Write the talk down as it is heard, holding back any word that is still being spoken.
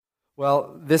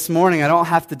Well, this morning I don't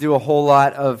have to do a whole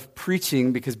lot of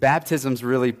preaching because baptisms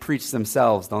really preach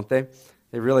themselves, don't they?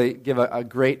 They really give a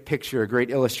great picture, a great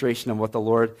illustration of what the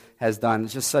Lord has done.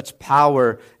 It's just such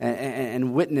power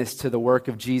and witness to the work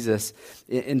of Jesus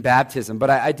in baptism. But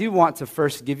I do want to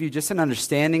first give you just an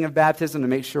understanding of baptism to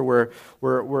make sure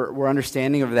we're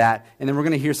understanding of that. And then we're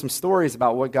going to hear some stories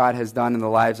about what God has done in the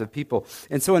lives of people.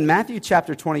 And so in Matthew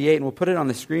chapter 28, and we'll put it on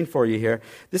the screen for you here,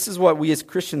 this is what we as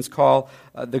Christians call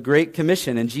the Great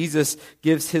Commission. And Jesus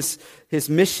gives his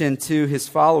mission to his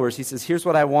followers. He says, here's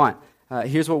what I want.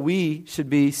 Here's what we should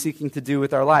be seeking to do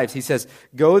with our lives. He says,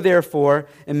 go therefore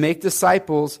and make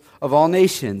disciples of all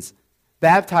nations,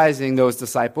 baptizing those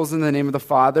disciples in the name of the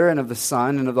Father and of the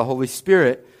Son and of the Holy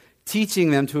Spirit, teaching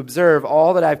them to observe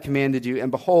all that I've commanded you.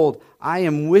 And behold, I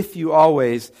am with you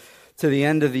always to the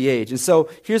end of the age. And so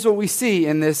here's what we see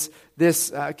in this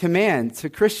command to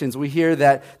Christians. We hear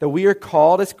that we are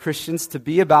called as Christians to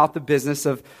be about the business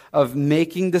of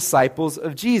making disciples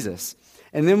of Jesus.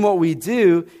 And then what we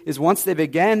do is once they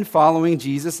begin following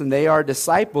Jesus and they are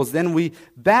disciples, then we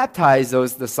baptize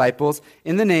those disciples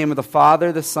in the name of the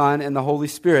Father, the Son, and the Holy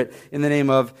Spirit, in the name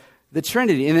of the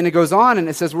Trinity. And then it goes on and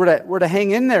it says we're to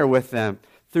hang in there with them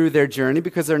through their journey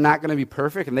because they're not going to be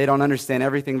perfect and they don't understand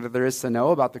everything that there is to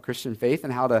know about the Christian faith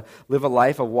and how to live a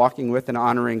life of walking with and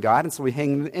honoring God. And so we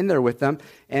hang in there with them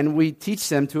and we teach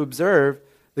them to observe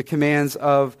the commands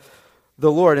of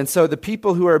the Lord. And so the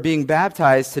people who are being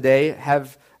baptized today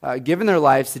have given their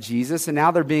lives to Jesus, and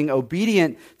now they're being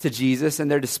obedient to Jesus,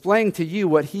 and they're displaying to you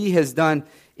what he has done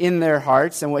in their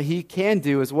hearts and what he can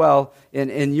do as well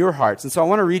in your hearts. And so I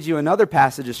want to read you another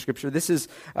passage of Scripture. This is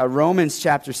Romans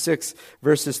chapter 6,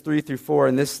 verses 3 through 4,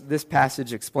 and this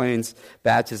passage explains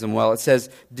baptism well. It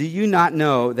says, do you not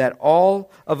know that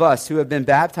all of us who have been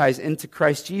baptized into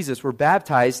Christ Jesus were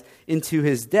baptized into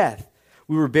his death?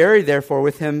 We were buried, therefore,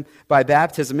 with him by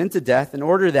baptism into death, in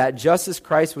order that, just as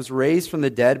Christ was raised from the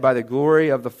dead by the glory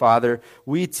of the Father,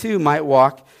 we too might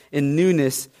walk in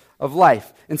newness of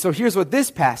life. And so here's what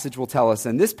this passage will tell us.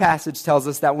 And this passage tells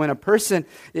us that when a person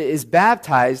is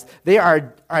baptized, they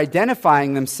are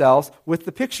identifying themselves with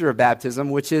the picture of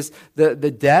baptism, which is the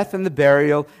death and the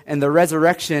burial and the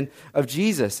resurrection of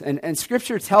Jesus. And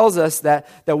Scripture tells us that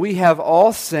we have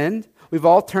all sinned. We've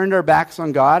all turned our backs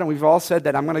on God, and we've all said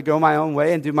that I'm going to go my own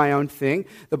way and do my own thing.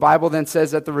 The Bible then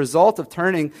says that the result of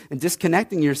turning and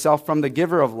disconnecting yourself from the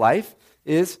giver of life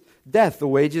is death. The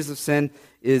wages of sin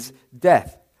is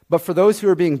death. But for those who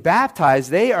are being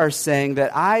baptized, they are saying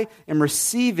that I am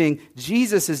receiving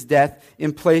Jesus' death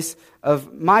in place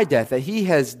of my death, that he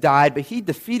has died, but he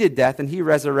defeated death, and he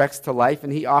resurrects to life,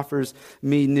 and he offers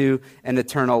me new and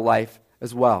eternal life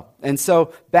as well. And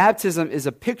so baptism is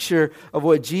a picture of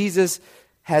what Jesus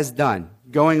has done.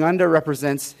 Going under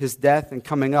represents his death, and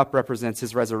coming up represents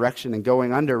his resurrection, and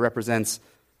going under represents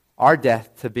our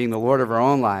death to being the Lord of our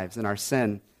own lives and our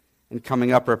sin, and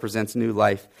coming up represents new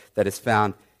life that is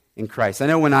found in Christ. I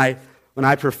know when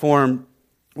I perform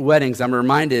weddings, I'm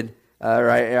reminded,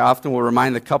 or I often will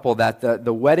remind the couple that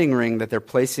the wedding ring that they're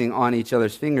placing on each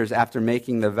other's fingers after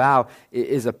making the vow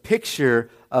is a picture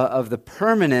of the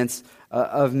permanence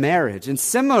of marriage. And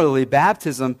similarly,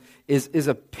 baptism is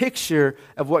a picture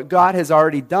of what God has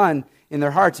already done in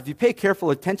their hearts. If you pay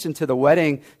careful attention to the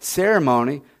wedding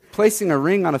ceremony, placing a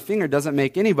ring on a finger doesn't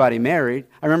make anybody married.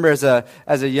 I remember as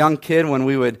a young kid when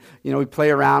we'd play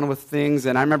around with things,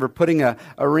 and I remember putting a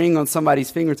ring on somebody's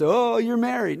finger and say, oh, you're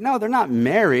married. No, they're not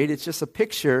married. It's just a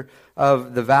picture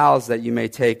of the vows that you may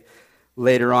take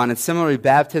later on. And similarly,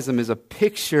 baptism is a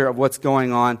picture of what's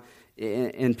going on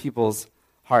in people's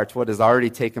hearts, what has already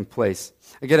taken place.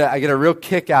 I get a real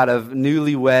kick out of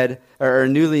newlywed or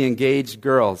newly engaged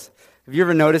girls. Have you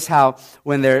ever noticed how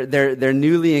when they're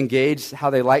newly engaged, how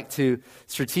they like to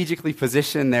strategically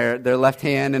position their left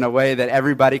hand in a way that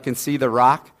everybody can see the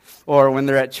rock? Or when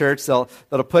they're at church, they'll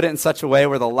put it in such a way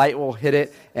where the light will hit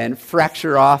it and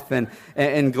fracture off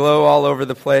and glow all over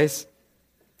the place.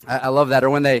 I love that. Or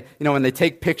when they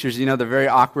take pictures, the very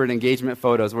awkward engagement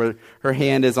photos where her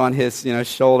hand is on his,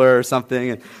 shoulder or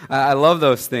something. And I love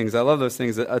those things. I love those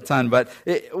things a ton. But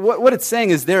what it's saying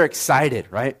is they're excited,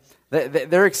 right?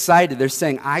 They're excited. They're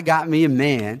saying, I got me a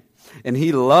man, and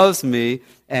he loves me,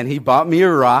 and he bought me a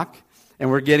rock,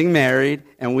 and we're getting married,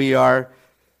 and we are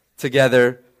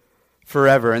together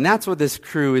forever. And that's what this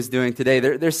crew is doing today.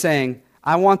 They're saying,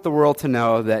 I want the world to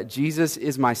know that Jesus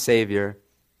is my Savior,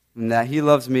 and that he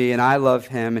loves me, and I love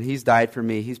him, and he's died for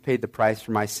me. He's paid the price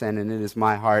for my sin, and it is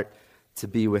my heart to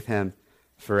be with him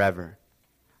forever.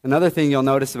 Another thing you'll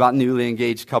notice about newly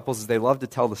engaged couples is they love to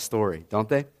tell the story, don't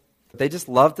they? They just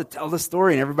love to tell the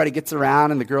story, and everybody gets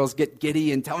around, and the girls get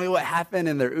giddy and tell me what happened,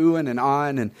 and they're oohing and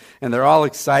ahhing, and they're all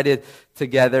excited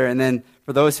together. And then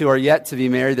for those who are yet to be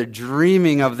married, they're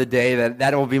dreaming of the day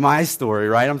that will be my story,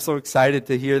 right? I'm so excited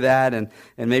to hear that, and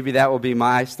maybe that will be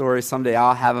my story. Someday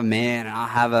I'll have a man, and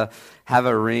I'll have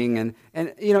a ring. And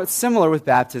it's similar with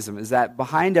baptism, is that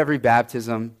behind every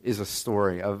baptism is a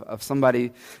story of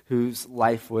somebody whose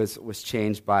life was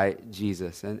changed by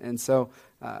Jesus. And so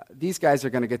these guys are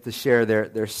going to get to share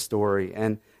their story.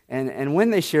 And when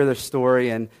they share their story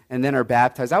and then are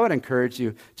baptized, I would encourage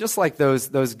you, just like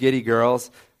those giddy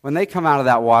girls, when they come out of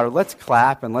that water, let's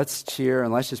clap and let's cheer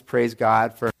and let's just praise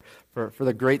God for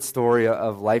the great story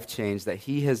of life change that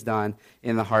He has done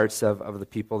in the hearts of the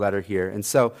people that are here. And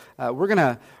so we're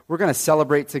gonna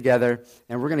celebrate together,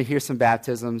 and we're gonna hear some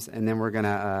baptisms, and then we're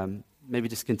gonna maybe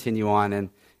just continue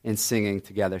on in singing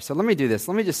together. So let me do this.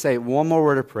 Let me just say one more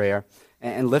word of prayer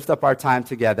and lift up our time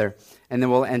together, and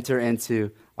then we'll enter into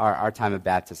our time of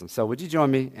baptism. So would you join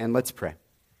me, and let's pray.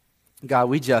 God,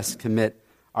 we just commit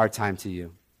our time to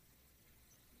You.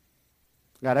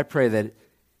 God, I pray that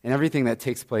in everything that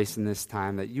takes place in this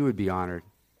time, that You would be honored,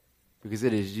 because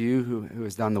it is You who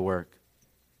has done the work.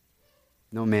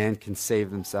 No man can save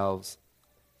themselves,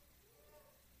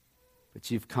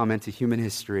 but You've come into human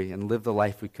history and lived the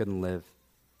life we couldn't live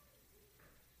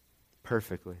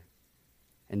perfectly,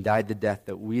 and died the death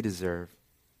that we deserve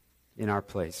in our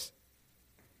place.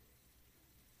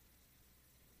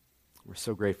 We're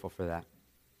so grateful for that.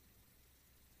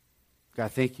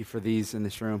 God, thank You for these in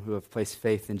this room who have placed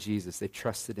faith in Jesus. They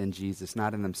trusted in Jesus,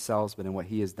 not in themselves, but in what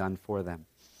He has done for them.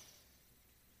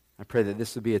 I pray that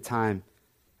this would be a time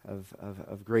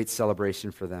of great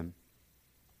celebration for them.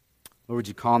 Lord, would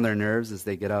You calm their nerves as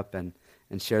they get up and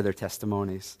share their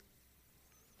testimonies?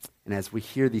 And as we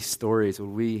hear these stories, would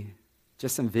we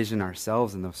just envision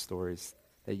ourselves in those stories,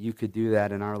 that You could do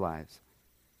that in our lives?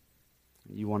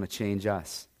 You want to change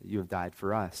us, that You have died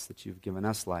for us, that You've given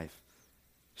us life.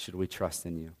 Should we trust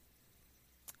in You?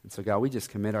 And so, God, we just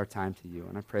commit our time to You,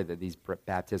 and I pray that these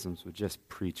baptisms would just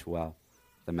preach well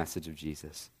the message of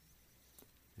Jesus.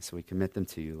 And so we commit them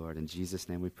to You, Lord. In Jesus'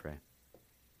 name we pray.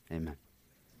 Amen.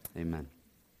 Amen.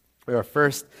 Our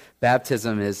first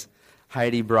baptism is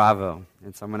Heidi Bravo,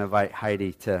 and so I'm going to invite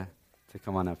Heidi to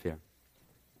come on up here.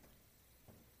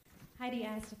 Heidi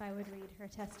asked if I would read her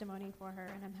testimony for her,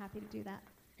 and I'm happy to do that.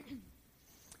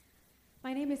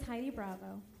 My name is Heidi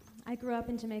Bravo. I grew up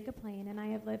in Jamaica Plain, and I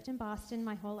have lived in Boston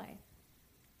my whole life.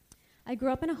 I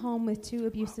grew up in a home with two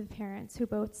abusive parents who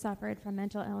both suffered from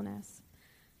mental illness.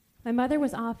 My mother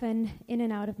was often in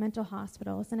and out of mental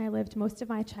hospitals, and I lived most of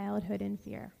my childhood in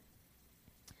fear.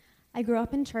 I grew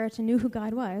up in church and knew who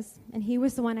God was, and He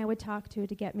was the one I would talk to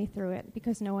get me through it,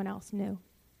 because no one else knew.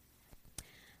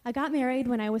 I got married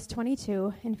when I was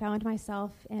 22 and found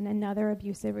myself in another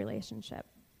abusive relationship.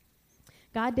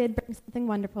 God did bring something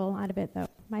wonderful out of it, though,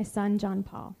 my son, John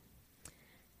Paul.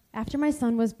 After my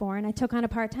son was born, I took on a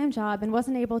part-time job and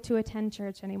wasn't able to attend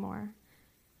church anymore.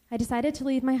 I decided to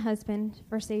leave my husband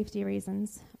for safety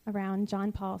reasons around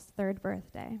John Paul's 3rd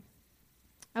birthday.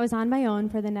 I was on my own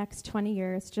for the next 20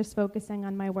 years, just focusing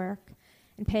on my work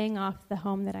and paying off the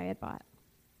home that I had bought.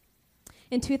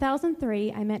 In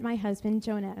 2003, I met my husband,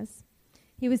 Jonas.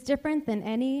 He was different than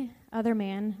any other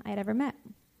man I had ever met.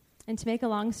 And to make a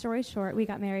long story short, we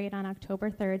got married on October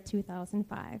 3rd,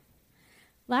 2005.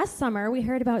 Last summer, we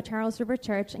heard about Charles River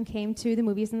Church and came to the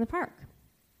movies in the park.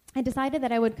 I decided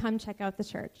that I would come check out the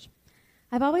church.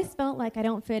 I've always felt like I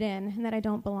don't fit in and that I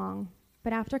don't belong.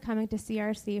 But after coming to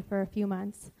CRC for a few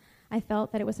months, I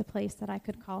felt that it was a place that I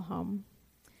could call home.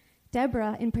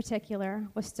 Deborah, in particular,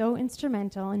 was so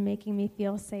instrumental in making me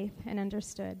feel safe and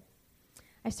understood.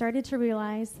 I started to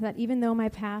realize that even though my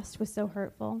past was so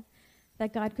hurtful,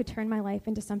 that God could turn my life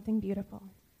into something beautiful.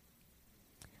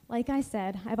 Like I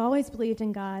said, I've always believed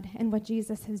in God and what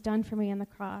Jesus has done for me on the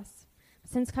cross.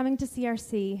 Since coming to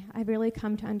CRC, I've really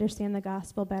come to understand the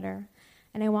gospel better,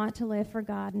 and I want to live for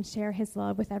God and share His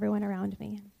love with everyone around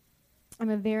me. I'm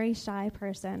a very shy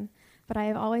person, but I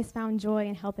have always found joy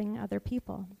in helping other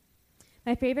people.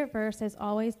 My favorite verse has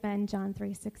always been John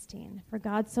 3:16. For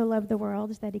God so loved the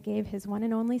world that He gave His one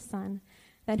and only Son,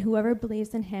 that whoever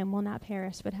believes in Him will not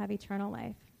perish but have eternal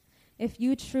life. If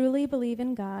you truly believe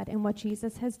in God and what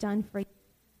Jesus has done for you,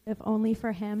 if only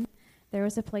for Him, there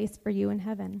is a place for you in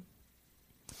heaven.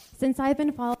 Since I've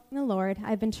been following the Lord,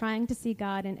 I've been trying to see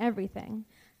God in everything.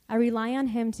 I rely on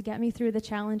Him to get me through the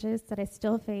challenges that I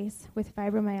still face with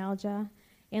fibromyalgia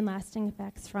and lasting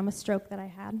effects from a stroke that I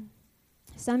had.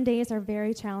 Some days are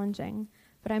very challenging,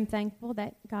 but I'm thankful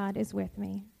that God is with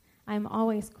me. I'm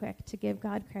always quick to give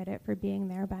God credit for being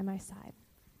there by my side.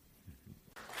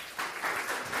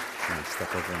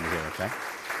 Step over into here, okay?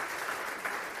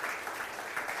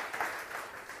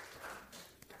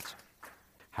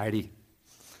 Heidi,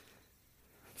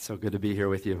 it's so good to be here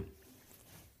with you.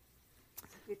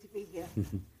 It's good to be here.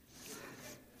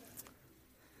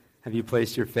 Have you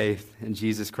placed your faith in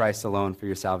Jesus Christ alone for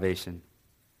your salvation?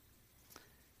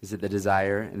 Is it the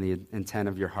desire and the intent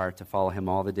of your heart to follow him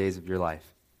all the days of your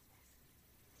life?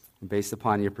 And based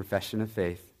upon your profession of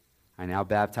faith, I now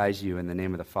baptize you in the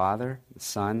name of the Father, the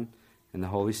Son, and the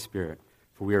Holy Spirit.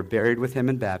 For we are buried with him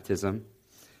in baptism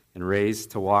and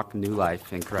raised to walk new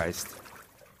life in Christ.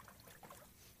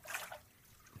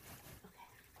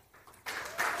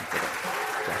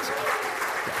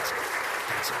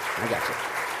 I got you.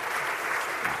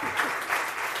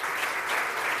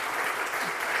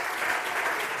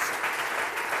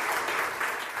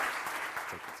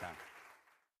 Take your time.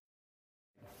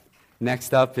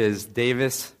 Next up is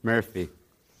Davis Murphy.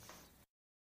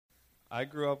 I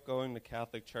grew up going to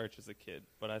Catholic church as a kid,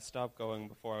 but I stopped going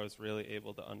before I was really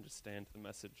able to understand the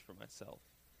message for myself.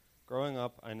 Growing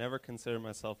up, I never considered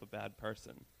myself a bad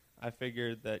person. I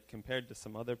figured that compared to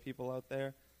some other people out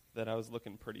there, that I was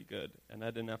looking pretty good, and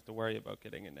I didn't have to worry about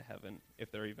getting into heaven,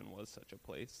 if there even was such a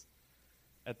place.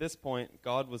 At this point,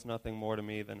 God was nothing more to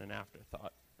me than an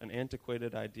afterthought, an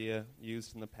antiquated idea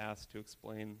used in the past to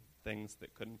explain things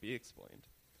that couldn't be explained.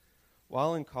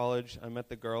 While in college, I met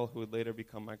the girl who would later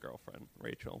become my girlfriend,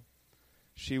 Rachel.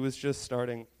 She was just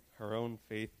starting her own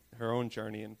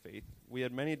journey in faith. We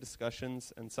had many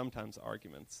discussions and sometimes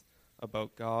arguments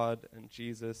about God and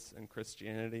Jesus and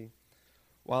Christianity.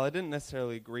 While I didn't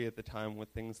necessarily agree at the time with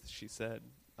things that she said,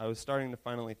 I was starting to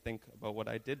finally think about what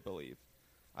I did believe.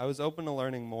 I was open to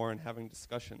learning more and having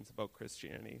discussions about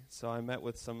Christianity, so I met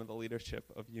with some of the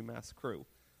leadership of UMass Cru,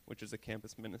 which is a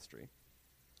campus ministry.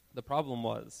 The problem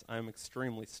was, I am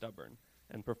extremely stubborn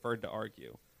and preferred to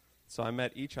argue, so I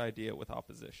met each idea with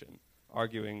opposition,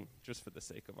 arguing just for the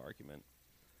sake of argument.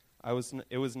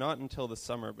 It was not until the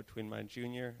summer between my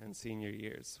junior and senior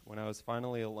years when I was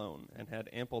finally alone and had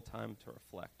ample time to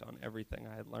reflect on everything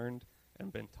I had learned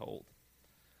and been told.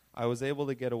 I was able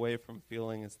to get away from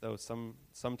feeling as though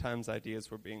sometimes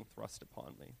ideas were being thrust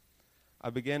upon me.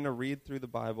 I began to read through the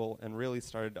Bible and really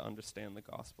started to understand the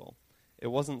gospel.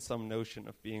 It wasn't some notion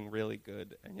of being really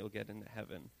good and you'll get into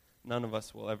heaven. None of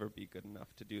us will ever be good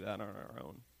enough to do that on our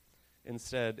own.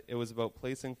 Instead, it was about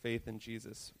placing faith in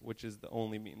Jesus, which is the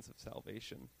only means of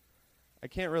salvation. I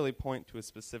can't really point to a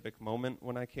specific moment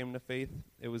when I came to faith.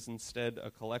 It was instead a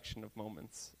collection of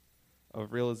moments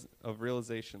of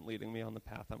realization leading me on the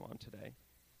path I'm on today.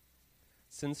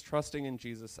 Since trusting in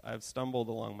Jesus, I have stumbled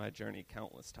along my journey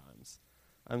countless times.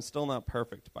 I'm still not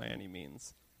perfect by any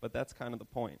means, but that's kind of the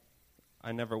point.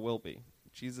 I never will be.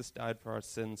 Jesus died for our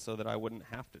sins so that I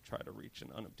wouldn't have to try to reach an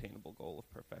unobtainable goal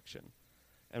of perfection.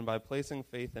 And by placing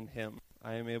faith in him,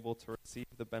 I am able to receive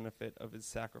the benefit of his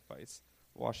sacrifice,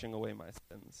 washing away my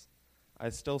sins. I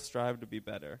still strive to be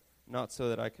better, not so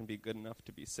that I can be good enough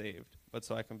to be saved, but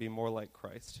so I can be more like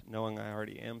Christ, knowing I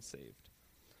already am saved.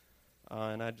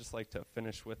 And I'd just like to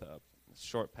finish with a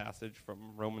short passage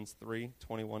from Romans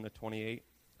 3:21 to 28.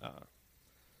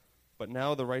 But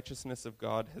now the righteousness of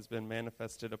God has been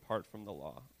manifested apart from the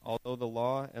law, although the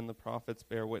law and the prophets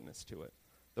bear witness to it.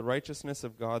 The righteousness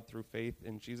of God through faith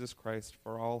in Jesus Christ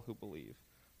for all who believe.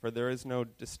 For there is no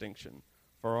distinction.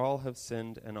 For all have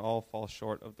sinned and all fall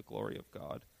short of the glory of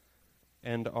God,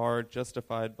 and are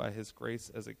justified by his grace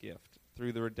as a gift,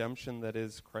 through the redemption that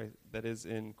is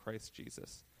in Christ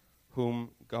Jesus,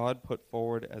 whom God put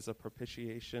forward as a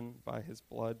propitiation by his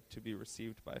blood to be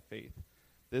received by faith.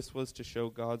 This was to show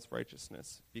God's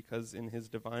righteousness, because in his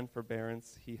divine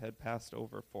forbearance he had passed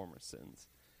over former sins.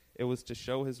 It was to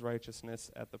show his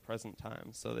righteousness at the present time,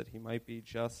 so that he might be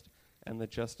just and the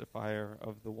justifier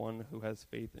of the one who has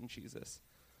faith in Jesus.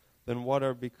 Then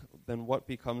what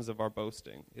becomes of our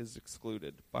boasting is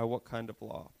excluded. By what kind of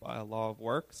law? By a law of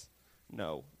works?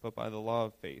 No, but by the law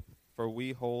of faith. For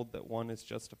we hold that one is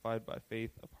justified by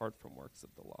faith apart from works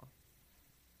of the law.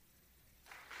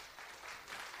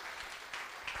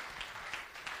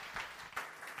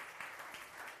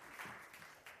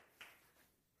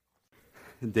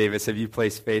 Davis, have you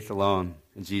placed faith alone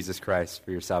in Jesus Christ for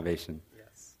your salvation?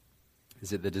 Yes.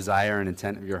 Is it the desire and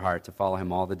intent of your heart to follow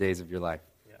him all the days of your life?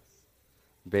 Yes.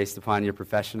 Based upon your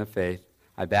profession of faith,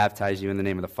 I baptize you in the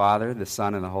name of the Father, the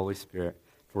Son, and the Holy Spirit.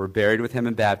 For we're buried with him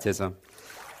in baptism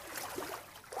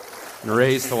and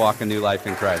raised to walk a new life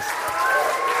in Christ.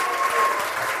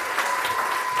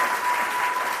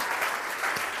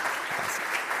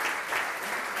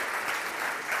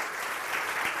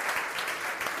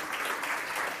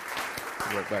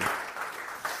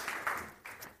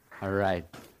 All right.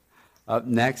 Up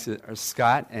next are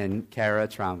Scott and Kara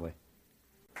Trombley.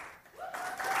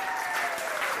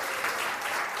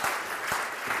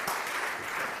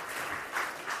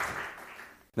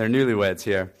 They're newlyweds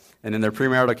here. And in their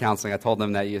premarital counseling, I told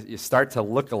them that you start to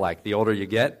look alike the older you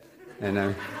get. And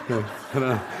I don't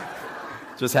know,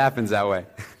 just happens that way.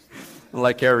 I'll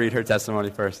let Kara read her testimony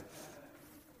first.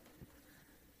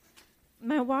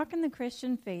 My walk in the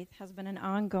Christian faith has been an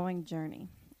ongoing journey.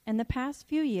 In the past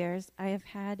few years, I have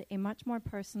had a much more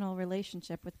personal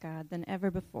relationship with God than ever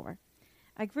before.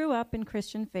 I grew up in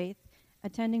Christian faith,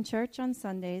 attending church on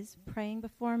Sundays, praying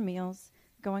before meals,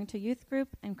 going to youth group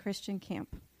and Christian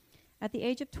camp. At the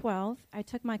age of 12, I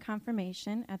took my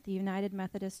confirmation at the United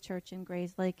Methodist Church in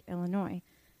Grayslake, Illinois.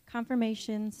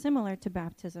 Confirmation, similar to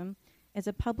baptism, is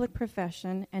a public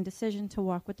profession and decision to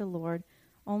walk with the Lord,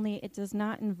 only it does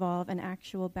not involve an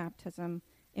actual baptism,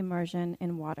 immersion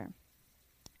in water.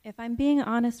 If I'm being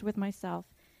honest with myself,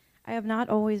 I have not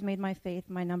always made my faith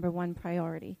my number one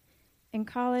priority. In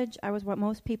college, I was what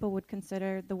most people would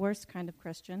consider the worst kind of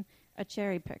Christian, a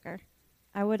cherry picker.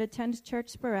 I would attend church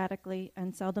sporadically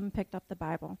and seldom picked up the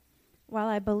Bible. While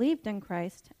I believed in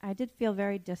Christ, I did feel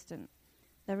very distant.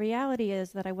 The reality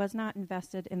is that I was not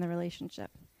invested in the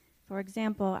relationship. For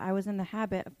example, I was in the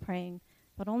habit of praying,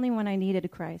 but only when I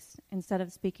needed Christ, instead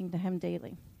of speaking to him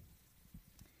daily.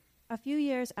 A few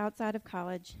years outside of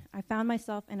college, I found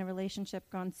myself in a relationship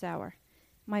gone sour.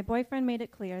 My boyfriend made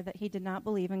it clear that he did not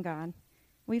believe in God.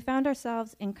 We found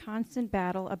ourselves in constant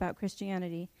battle about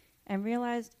Christianity and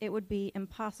realized it would be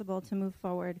impossible to move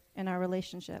forward in our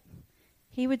relationship.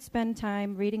 He would spend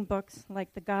time reading books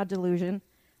like The God Delusion,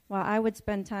 while I would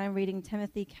spend time reading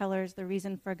Timothy Keller's The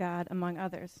Reason for God, among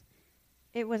others.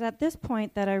 It was at this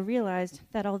point that I realized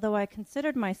that although I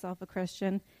considered myself a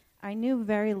Christian, I knew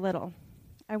very little.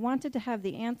 I wanted to have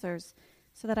the answers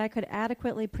so that I could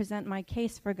adequately present my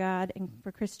case for God and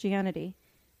for Christianity,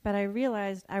 but I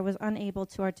realized I was unable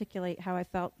to articulate how I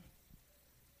felt.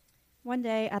 One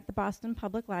day at the Boston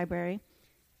Public Library,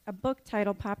 a book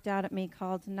title popped out at me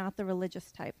called Not the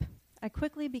Religious Type. I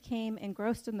quickly became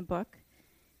engrossed in the book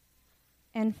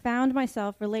and found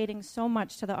myself relating so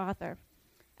much to the author.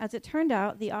 As it turned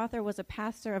out, the author was a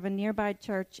pastor of a nearby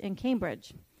church in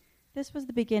Cambridge. This was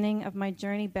the beginning of my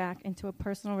journey back into a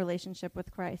personal relationship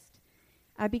with Christ.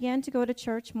 I began to go to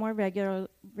church more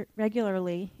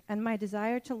regularly, and my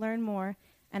desire to learn more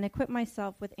and equip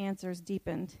myself with answers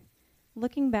deepened.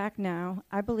 Looking back now,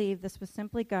 I believe this was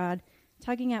simply God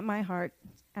tugging at my heart,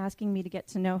 asking me to get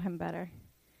to know him better.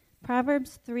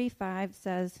 Proverbs 3:5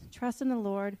 says, "Trust in the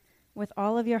Lord with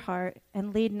all of your heart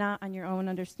and lean not on your own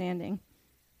understanding."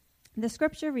 The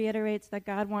scripture reiterates that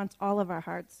God wants all of our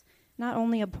hearts, not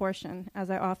only a portion, as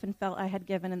I often felt I had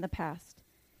given in the past.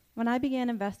 When I began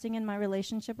investing in my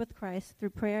relationship with Christ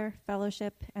through prayer,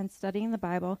 fellowship, and studying the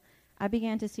Bible, I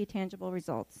began to see tangible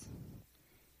results.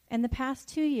 In the past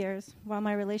 2 years, while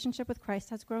my relationship with Christ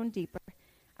has grown deeper,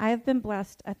 I have been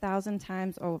blessed 1,000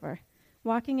 times over.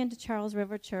 Walking into Charles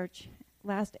River Church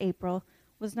last April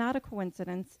was not a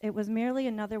coincidence. It was merely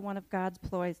another one of God's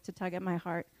ploys to tug at my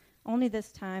heart. Only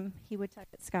this time, he would tug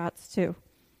at Scott's too.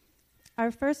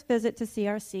 Our first visit to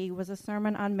CRC was a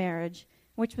sermon on marriage,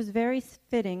 which was very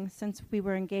fitting since we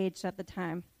were engaged at the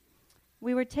time.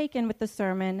 We were taken with the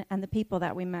sermon and the people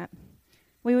that we met.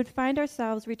 We would find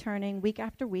ourselves returning week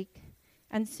after week,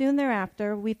 and soon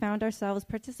thereafter, we found ourselves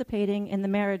participating in the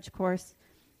marriage course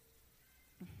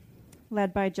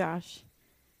led by Josh.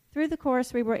 Through the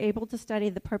course, we were able to study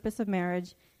the purpose of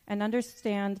marriage and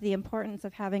understand the importance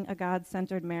of having a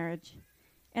God-centered marriage.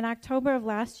 In October of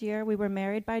last year, we were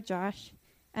married by Josh,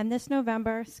 and this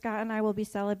November, Scott and I will be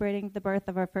celebrating the birth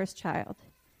of our first child.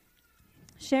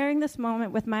 Sharing this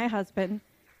moment with my husband,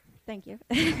 thank you,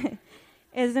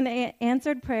 is an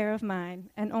answered prayer of mine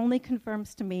and only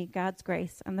confirms to me God's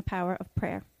grace and the power of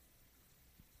prayer.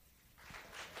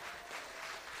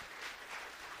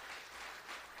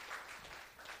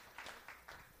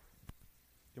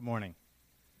 Good morning.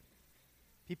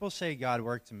 People say God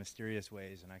works in mysterious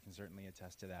ways, and I can certainly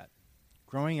attest to that.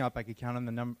 Growing up, I could count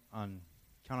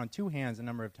on two hands the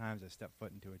number of times I stepped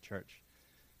foot into a church.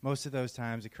 Most of those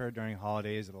times occurred during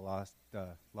holidays or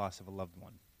the loss of a loved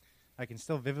one. I can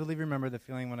still vividly remember the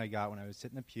feeling when I would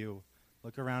sit in the pew,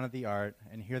 look around at the art,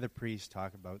 and hear the priest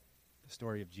talk about the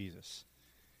story of Jesus.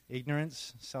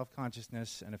 Ignorance,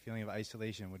 self-consciousness, and a feeling of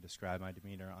isolation would describe my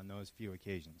demeanor on those few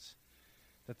occasions.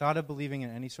 The thought of believing in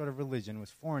any sort of religion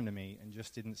was foreign to me and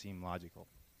just didn't seem logical.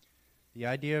 The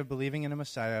idea of believing in a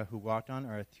Messiah who walked on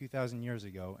earth 2,000 years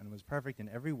ago and was perfect in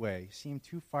every way seemed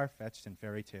too far-fetched and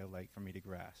fairy tale-like for me to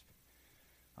grasp.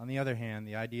 On the other hand,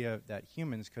 the idea that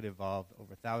humans could evolve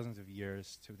over thousands of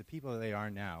years to the people that they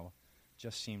are now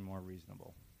just seemed more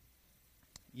reasonable.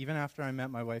 Even after I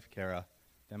met my wife, Kara,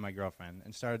 then my girlfriend,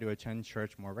 and started to attend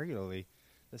church more regularly,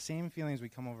 the same feelings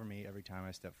would come over me every time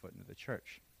I stepped foot into the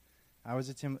church. I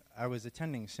was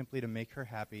attending simply to make her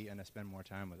happy and to spend more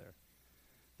time with her.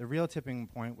 The real tipping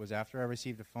point was after I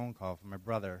received a phone call from my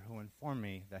brother who informed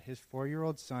me that his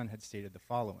 4-year-old son had stated the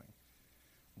following: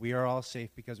 "We are all safe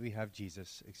because we have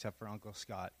Jesus, except for Uncle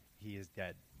Scott. He is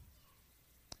dead."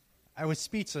 I was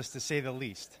speechless, to say the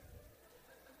least.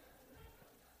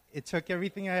 It took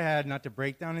everything I had not to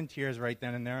break down in tears right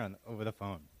then and there over the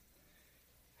phone.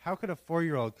 How could a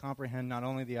 4-year-old comprehend not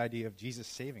only the idea of Jesus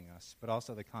saving us, but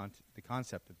also the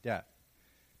concept of death?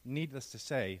 Needless to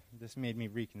say, this made me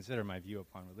reconsider my view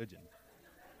upon religion.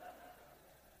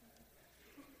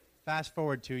 Fast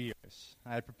forward 2 years.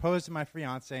 I had proposed to my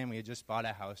fiancée, and we had just bought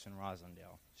a house in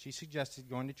Roslindale. She suggested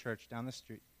going to a church down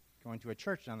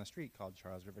the street called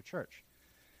Charles River Church.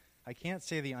 I can't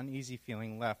say the uneasy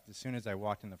feeling left as soon as I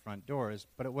walked in the front doors,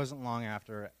 but it wasn't long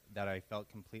after that I felt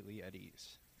completely at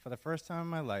ease. For the first time in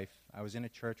my life, I was in a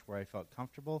church where I felt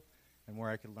comfortable and where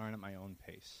I could learn at my own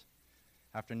pace.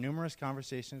 After numerous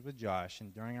conversations with Josh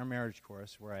and during our marriage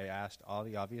course where I asked all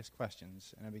the obvious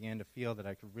questions, and I began to feel that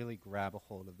I could really grab a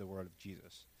hold of the word of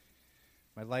Jesus,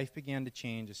 my life began to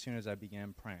change as soon as I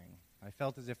began praying. I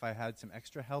felt as if I had some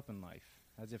extra help in life,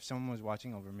 as if someone was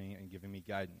watching over me and giving me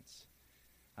guidance.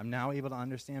 I'm now able to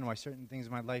understand why certain things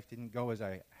in my life didn't go as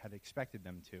I had expected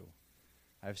them to.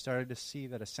 I've started to see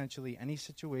that essentially any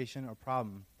situation or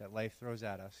problem that life throws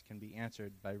at us can be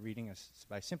answered by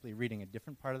simply reading a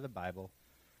different part of the Bible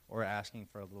or asking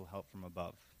for a little help from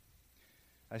above.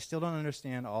 I still don't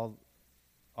understand all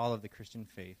of the Christian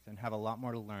faith and have a lot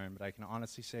more to learn, but I can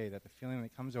honestly say that the feeling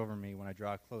that comes over me when I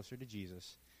draw closer to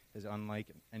Jesus is unlike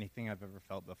anything I've ever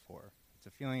felt before. It's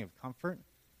a feeling of comfort,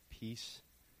 peace,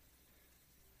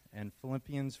 and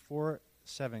Philippians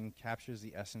 4:7 captures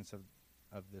the essence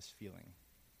of this feeling.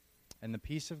 And the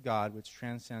peace of God, which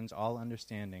transcends all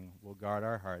understanding, will guard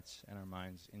our hearts and our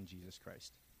minds in Jesus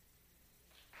Christ.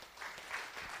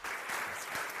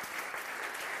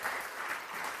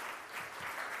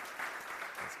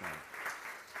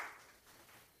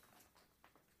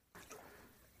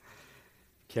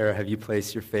 Kara, have you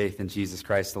placed your faith in Jesus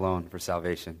Christ alone for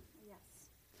salvation? Yes.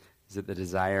 Is it the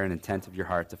desire and intent of your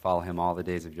heart to follow him all the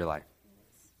days of your life?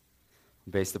 Yes.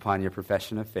 Based upon your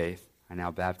profession of faith, I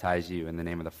now baptize you in the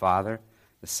name of the Father,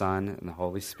 the Son, and the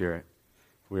Holy Spirit.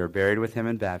 We are buried with him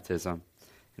in baptism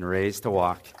and raised to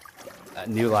walk a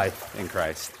new life in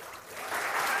Christ.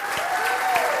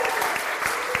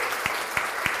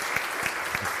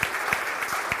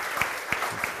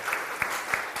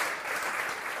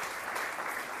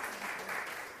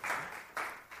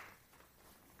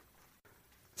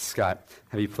 Scott,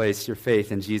 have you placed your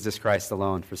faith in Jesus Christ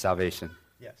alone for salvation?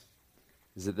 Yes,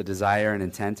 Is it the desire and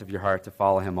intent of your heart to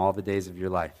follow him all the days of your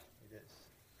life? it is.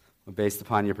 Well, based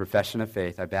upon your profession of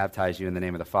faith, I baptize you in the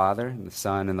name of the Father, and the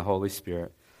Son, and the Holy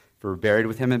Spirit. For we're buried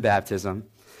with him in baptism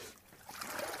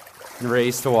and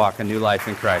raised to walk a new life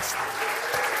in Christ.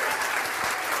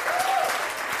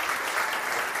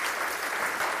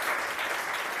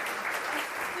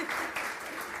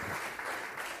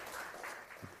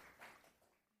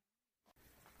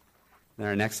 And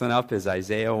our next one up is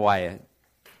Isaiah Wyatt.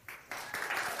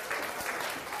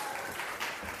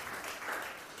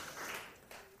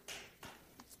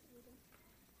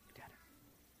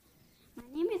 My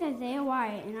name is Isaiah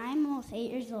Wyatt, and I am almost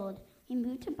 8 years old. We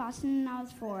moved to Boston when I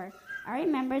was 4. I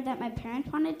remember that my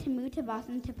parents wanted to move to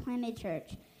Boston to plant a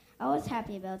church. I was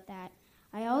happy about that.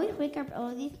 I always wake up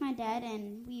early with my dad,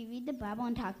 and we read the Bible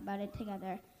and talk about it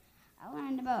together. I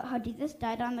learned about how Jesus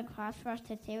died on the cross for us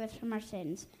to save us from our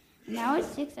sins. When I was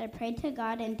 6, I prayed to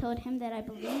God and told him that I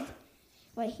believed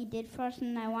what he did for us,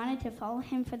 and I wanted to follow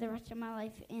him for the rest of my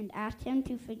life and asked him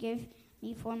to forgive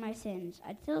me for my sins.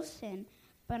 I still sin,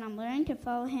 but I'm learning to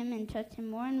follow him and trust him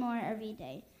more and more every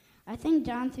day. I think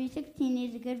John 3:16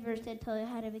 is a good verse to tell you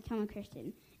how to become a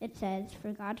Christian. It says,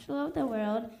 "For God so loved the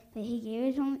world that he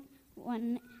gave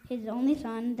his only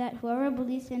Son, that whoever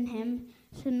believes in him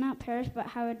should not perish but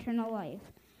have eternal life."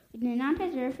 We do not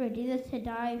deserve for Jesus to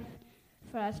die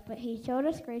for us, but he showed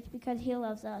us grace because he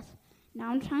loves us. Now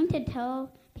I'm trying to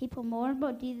tell people more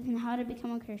about Jesus and how to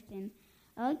become a Christian.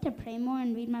 I like to pray more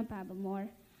and read my Bible more.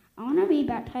 I want to be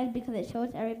baptized because it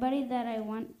shows everybody that I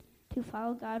want to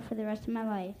follow God for the rest of my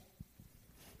life.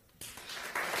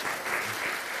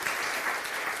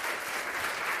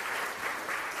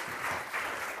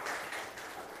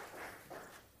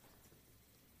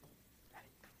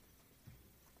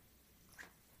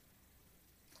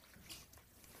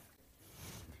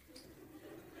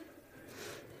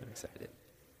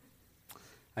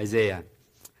 Isaiah,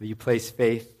 have you placed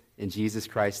faith in Jesus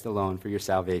Christ alone for your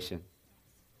salvation?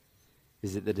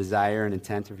 Is it the desire and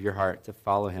intent of your heart to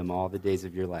follow him all the days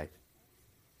of your life?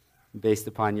 Based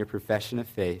upon your profession of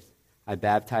faith, I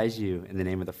baptize you in the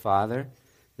name of the Father,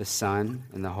 the Son,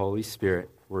 and the Holy Spirit.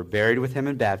 We're buried with him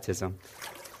in baptism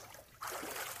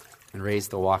and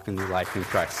raised to walk in new life in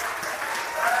Christ.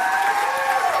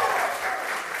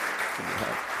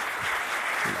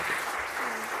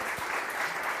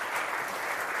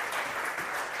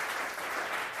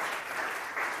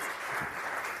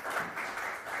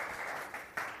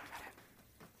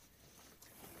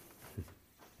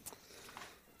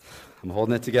 I'm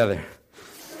holding it together.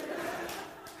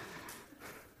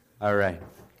 All right.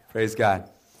 Praise God.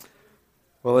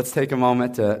 Well, let's take a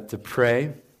moment to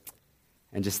pray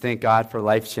and just thank God for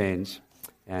life change.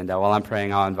 And while I'm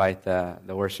praying, I'll invite the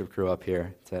worship crew up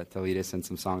here to lead us in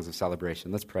some songs of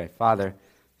celebration. Let's pray. Father,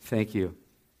 thank you.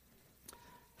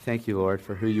 Thank you, Lord,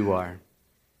 for who you are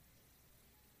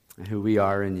and who we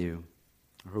are in you,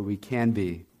 or who we can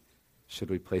be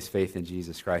should we place faith in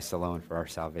Jesus Christ alone for our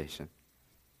salvation.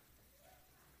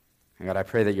 And God, I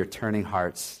pray that you're turning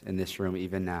hearts in this room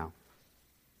even now,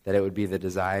 that it would be the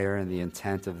desire and the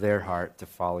intent of their heart to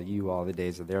follow you all the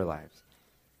days of their lives.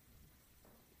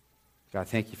 God,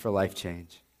 thank you for life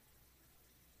change.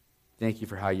 Thank you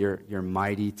for how you're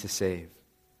mighty to save.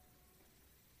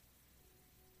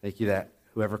 Thank you that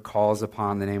whoever calls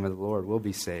upon the name of the Lord will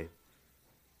be saved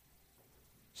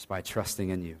just by trusting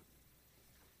in you.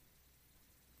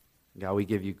 God, we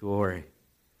give you glory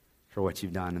for what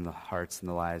you've done in the hearts and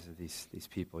the lives of these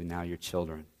people, now your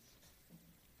children.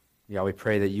 God, we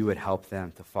pray that you would help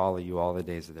them to follow you all the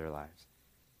days of their lives.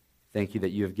 Thank you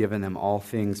that you have given them all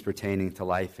things pertaining to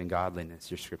life and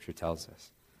godliness, your scripture tells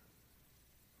us.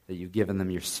 That you've given them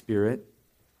your spirit,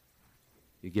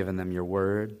 you've given them your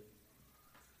word,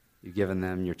 you've given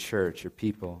them your church, your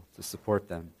people, to support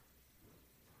them.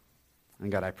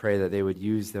 And God, I pray that they would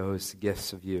use those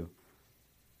gifts of you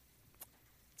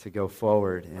to go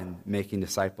forward in making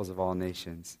disciples of all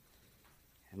nations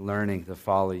and learning to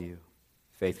follow you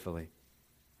faithfully.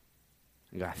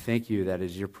 And God, thank you that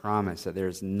is your promise that there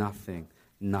is nothing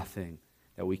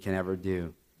that we can ever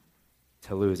do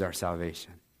to lose our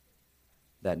salvation,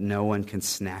 that no one can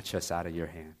snatch us out of your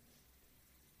hand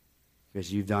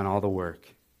because you've done all the work.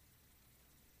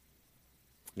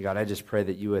 And God, I just pray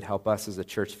that you would help us as a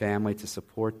church family to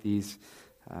support these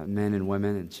men and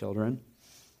women and children.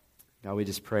 God, we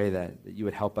just pray that you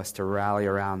would help us to rally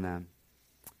around them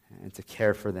and to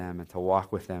care for them and to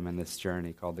walk with them in this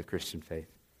journey called the Christian faith.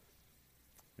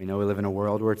 We know we live in a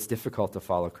world where it's difficult to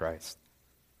follow Christ.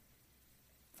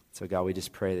 So God, we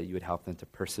just pray that you would help them to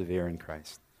persevere in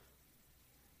Christ.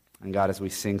 And God, as we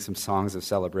sing some songs of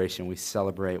celebration, we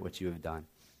celebrate what you have done.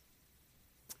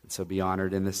 And so be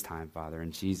honored in this time, Father.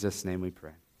 In Jesus' name we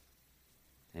pray.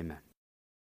 Amen.